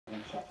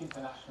Czech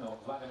international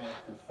Vladimir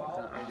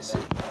Kufal and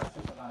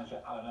assistant manager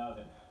Alan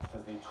Irvin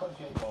says the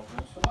 28-year-old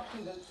brings so much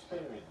of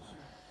experience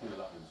to the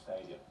London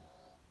Stadium.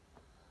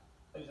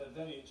 He's a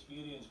very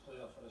experienced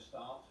player for a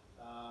start.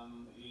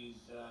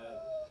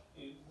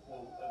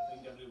 Well, I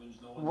think everyone's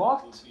known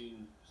that we've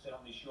been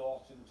certainly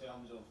short in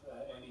terms of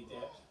any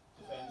depth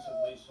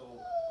defensively, so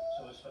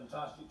it's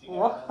fantastic to get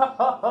him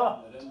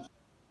in.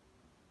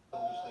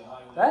 Obviously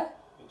highly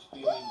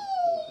experienced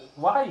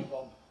both at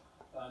club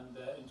and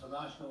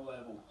international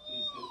level.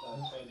 He's got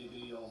a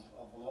pedigree of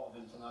a lot of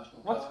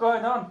international What's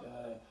going on?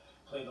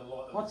 Played a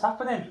lot of What's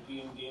happening?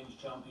 European Games,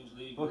 Champions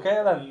League,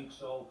 Okay then. League,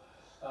 so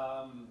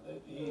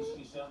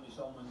he's certainly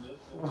someone that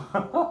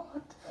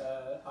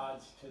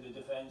adds to the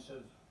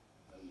defensive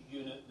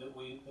unit that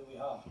we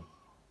have.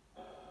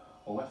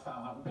 Well, West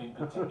Ham haven't been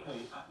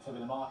particularly active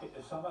in the market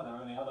this summer. Their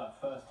only other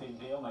first-team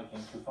deal making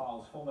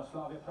Kufal's former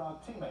Slavia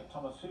Prague teammate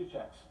Thomas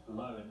Souček's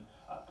loan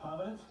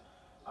permanent.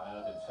 And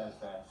Irvin says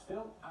they're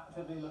still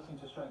actively looking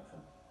to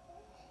strengthen.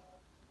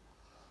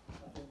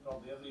 I think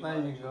probably every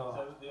there you go.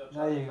 Out there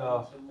there you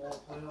go. Some more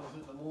players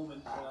at the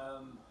moment.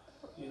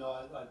 You know,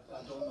 I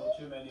don't know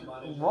too many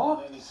managers in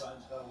any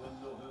transfer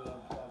window who are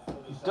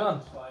fully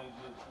satisfied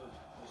with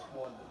the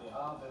squad that they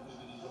have.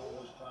 Everybody's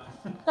always trying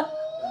to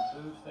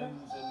improve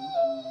things, and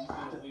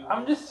you know,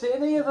 I'm just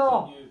sitting here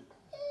though.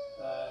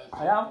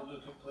 I am.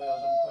 Look at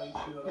players, I'm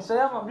quite sure. Yes, I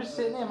am. I'm just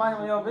sitting here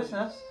minding your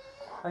business,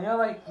 and you're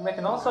like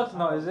making all sorts of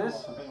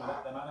noises.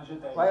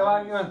 Why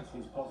are you arguing?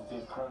 His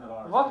positive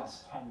coronavirus what?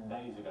 test 10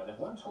 days ago. They've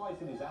won twice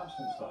in his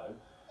absence though.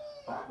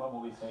 But when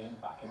will we see him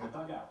back in the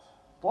dugout?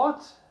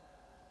 What?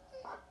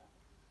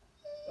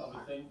 I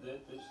would think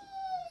that it's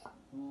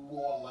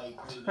more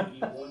likely that he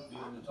won't be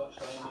on the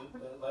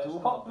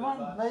touchline. What, man?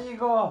 There you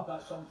go.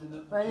 That's something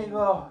that there you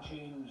go. Can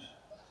change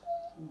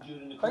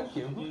during the course of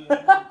the day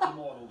and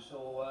tomorrow. So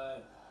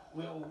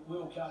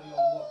we'll carry on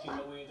working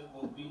the way that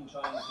we've been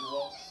trying to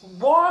work.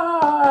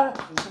 What?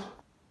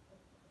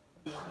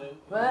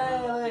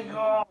 There you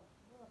go.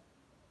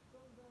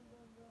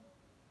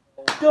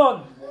 Done.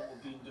 What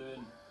we've been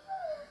doing.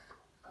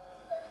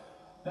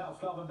 Now,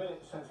 Slaven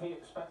Bilic says he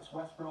expects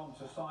West Brom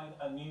to sign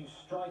a new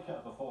striker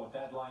before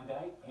deadline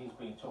day. He's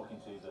been talking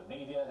to the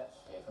media. Let's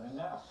hear from him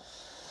now.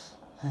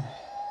 We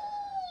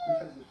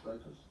have the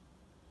strikers,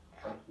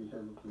 but we have to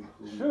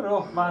improve. Shut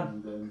up,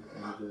 man. And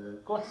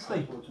go to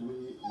sleep. What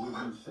we've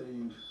been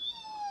saying.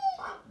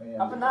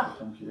 Have a nap.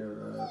 Here,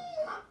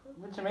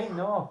 what do you mean,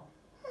 no?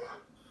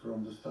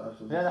 From the start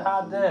of we had a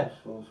hard day.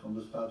 From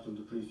the start of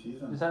the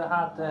pre-season. Is that a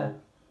hard day?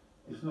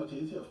 It's not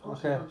easy, of course.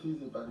 Okay. It's not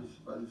easy,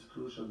 but it's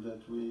crucial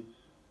that we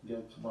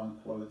get one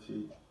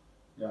quality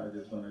guy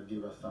that's going to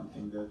give us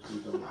something that we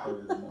don't have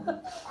at the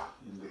moment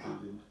in the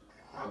building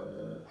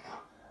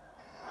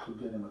to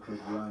get him across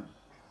the line.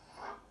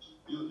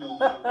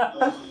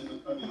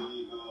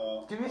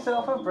 Give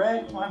yourself a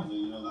break, man.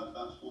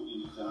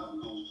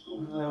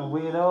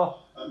 Weirdo.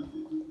 Can I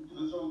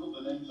throw a couple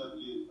of names at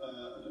you? I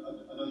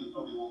know you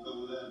probably won't go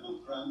there, but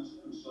Grant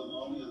and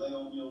Slimani, are they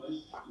on your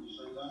list? Can you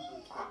say that?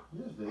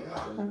 Yes, they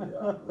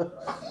are. Look,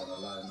 I'm not going to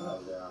lie now,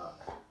 they are.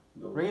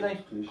 Those really?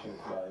 Cliches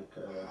like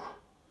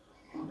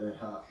they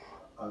have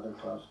other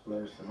clubs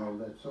players and all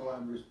that. So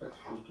I'm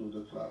respectful to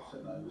the clubs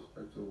and I'm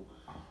respectful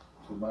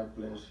to my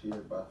players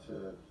here, but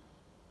the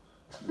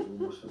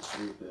rumors are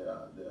true. They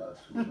are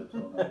two that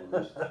are on our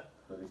list.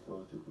 Very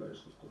quality players,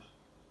 of course.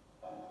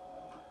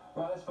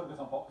 Well, let's focus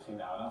on boxing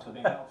now. And after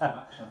being out of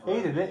action for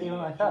he did it, even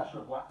like that.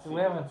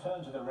 We haven't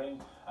returned to the ring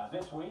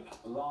this week,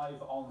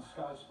 live on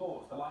Sky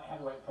Sports. The light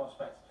heavyweight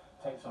prospect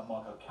takes on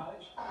Marco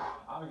Kalic.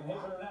 And we can hear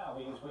from him now.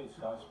 He is with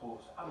Sky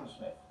Sports' Adam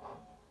Smith.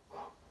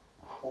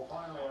 Well,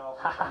 finally,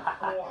 after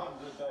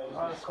 400 days,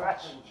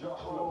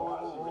 Joshua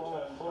Watson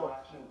returns to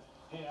action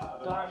here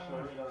at the National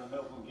Arena in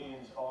Milton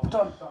Keynes on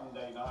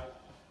Sunday night.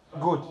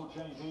 Good.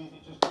 JBs,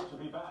 it's just good to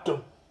be back.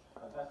 Done.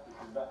 Fantastic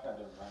to be back,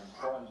 Adam.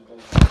 400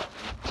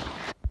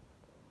 days.